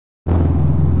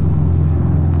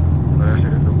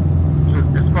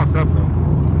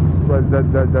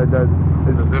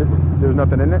There's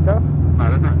nothing in it though? No,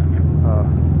 there's nothing in it.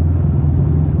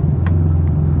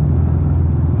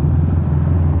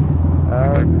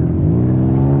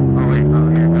 Oh wait, oh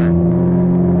yeah, man.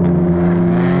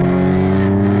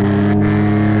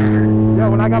 Yeah,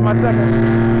 when I got my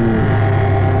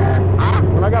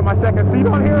second seat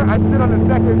on here, I sit on the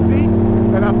second seat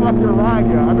and I fucking ride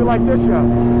here. I be like this, yo.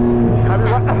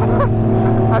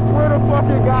 I swear to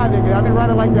fucking God, nigga, I be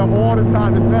riding like that all the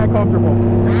time. It's mad comfortable.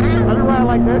 I be riding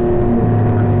like this.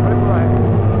 I be like.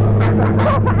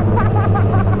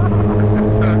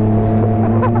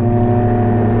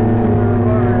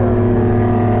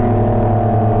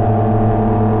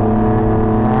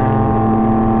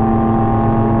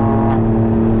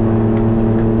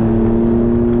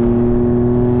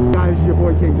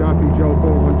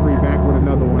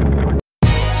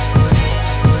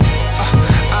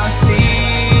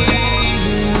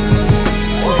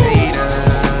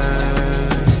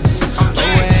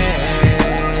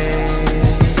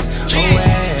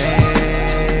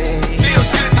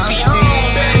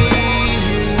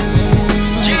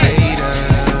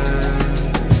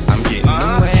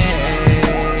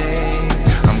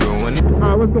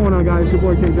 What's going on, guys? Your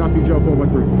boy King Joffy Joe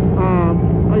 413.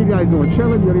 How you guys doing?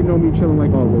 Chilling? You already know me chilling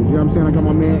like always. You know what I'm saying? I got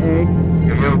my man A.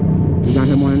 We got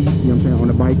him on, you know what I'm saying, on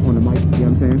the bike, on the mic, you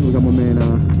know what I'm saying? We got my man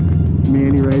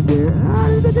Manny right there.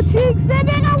 He's at the cheeks, it's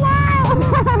been a while!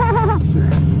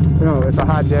 Yo, it's a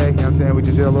hot day, you know what I'm saying? We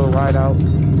just did a little ride out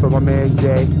for my man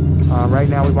Jay. Right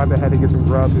now we about to head to get some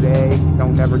grub today.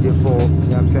 Don't never get full, you know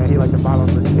what I'm saying? He like the bottom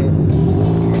of the pit.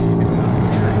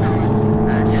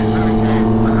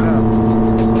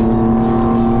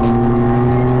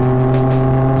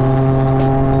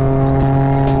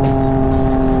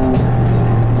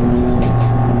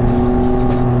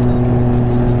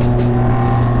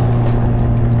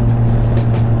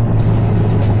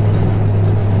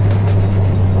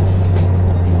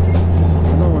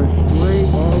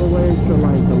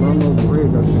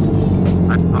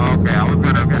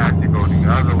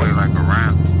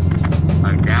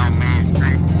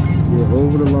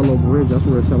 That's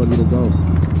where it's telling me to go.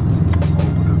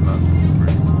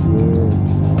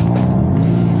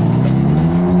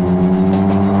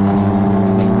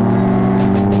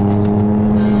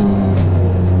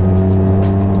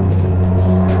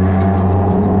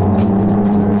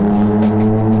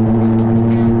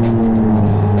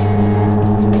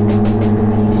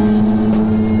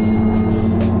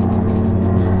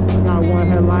 I got one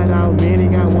headlight out, Manny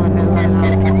got one headlight out.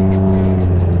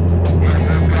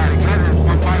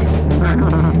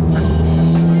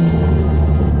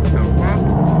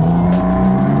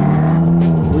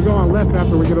 We're going left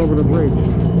after we get over the bridge.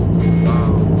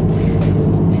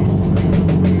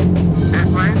 That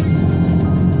way?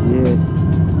 Yeah.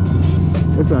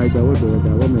 It's alright though, we'll do it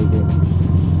though, we'll make it.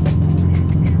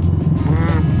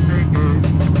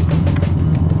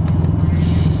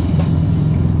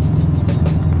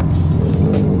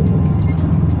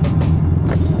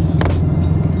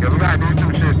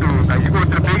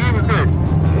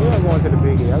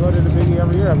 I go to the Biggie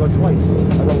every year. I go twice.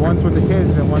 I go once with the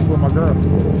kids and once with my girl.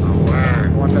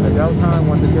 Once at adult time,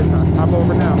 once at kid time. Hop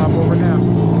over now, hop over now.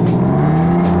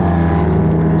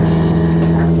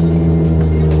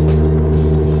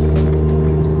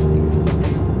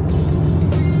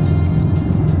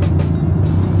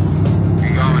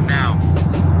 Blowing out.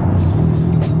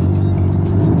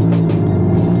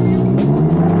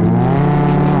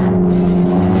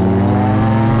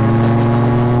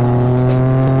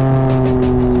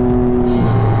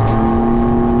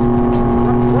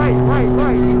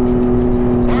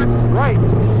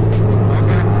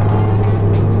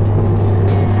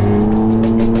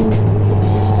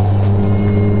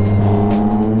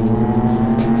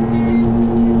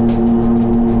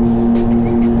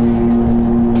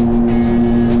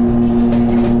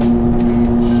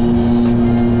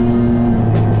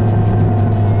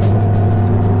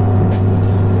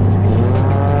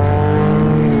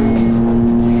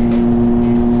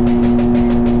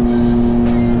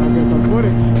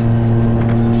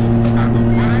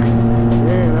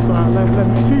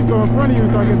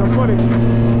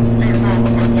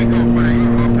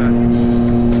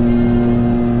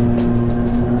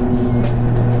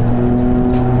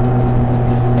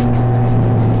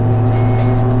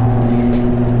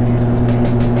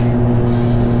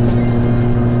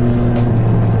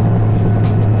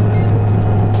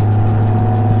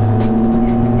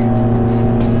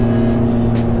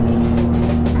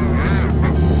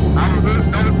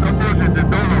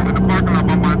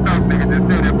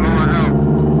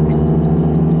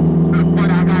 To the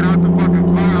point I got out the fucking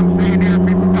car, I'm sitting there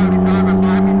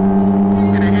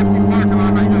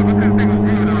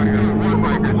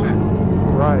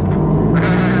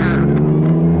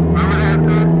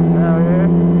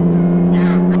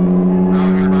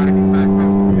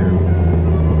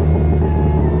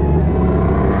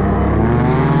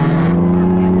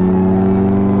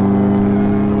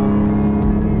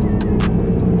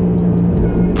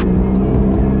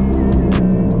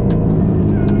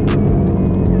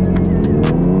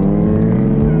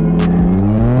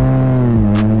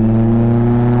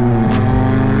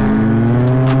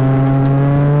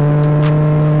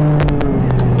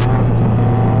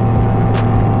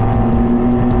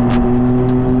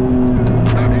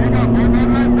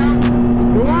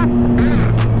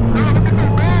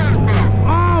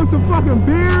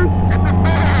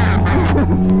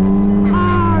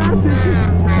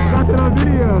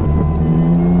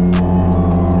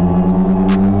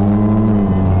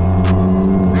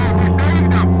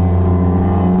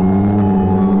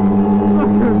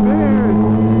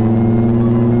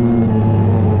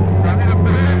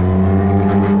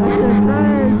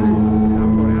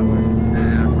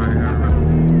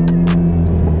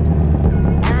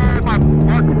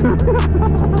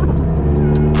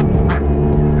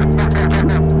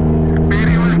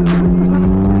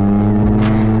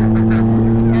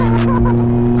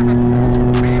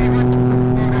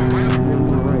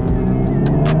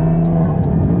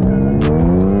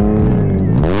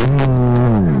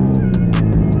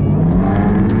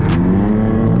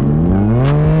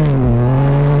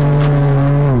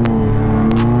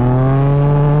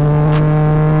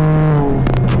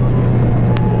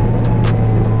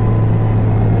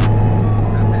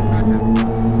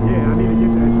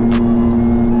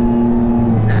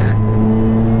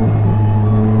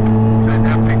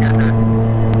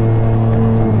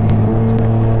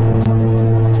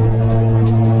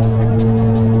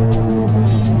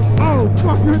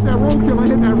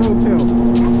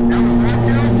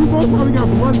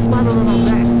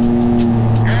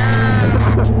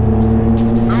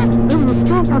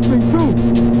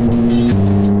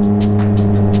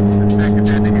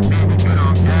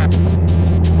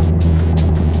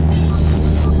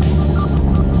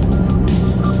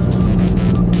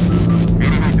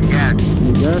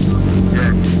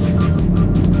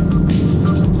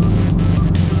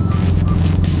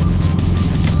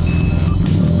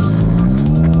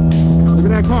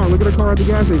Look at the car at the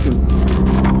gas station.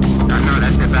 I know,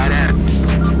 that's a badass.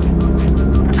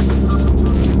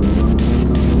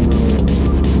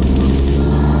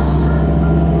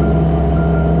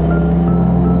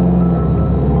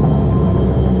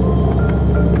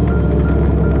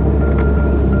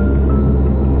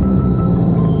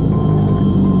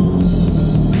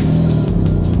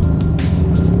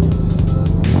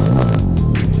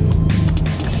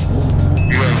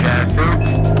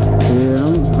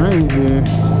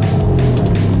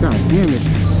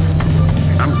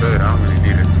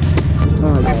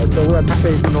 So we're at the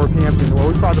station Northampton. Well,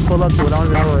 we're about to pull up to it. I don't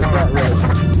even know where it's at really.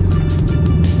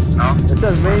 No? It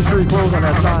says Main Street closed on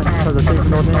that sign because the station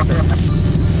Northampton.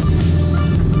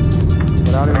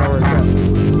 But I don't even know where it's at.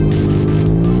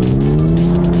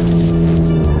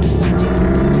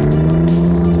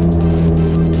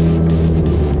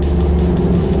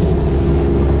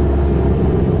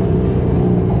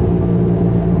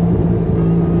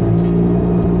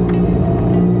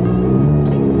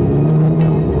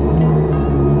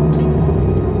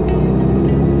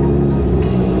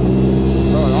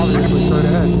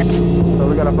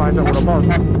 Find somewhere to park.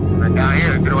 Right down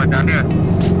here, good one down there.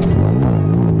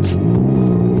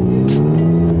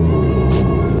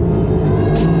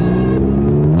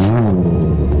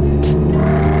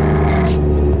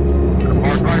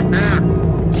 Park right there.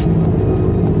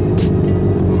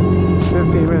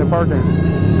 15-minute parking.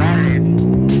 Nice.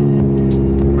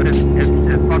 But it's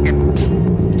fucking...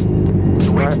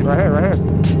 Right here, right here.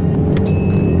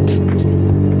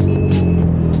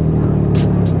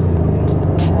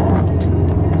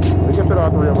 All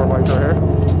three of our bikes right here.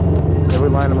 Yeah, we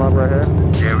line them up right here.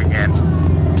 Yeah, we can.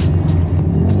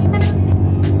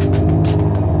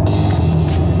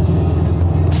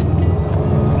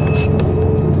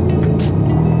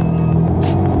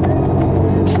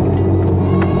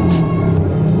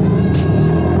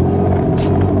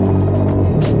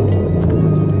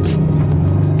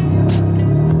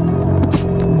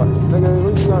 Nigga,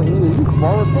 what you got? You can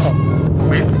borrow stuff.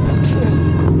 Wait.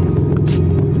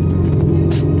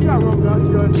 You got room, dog.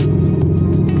 You good?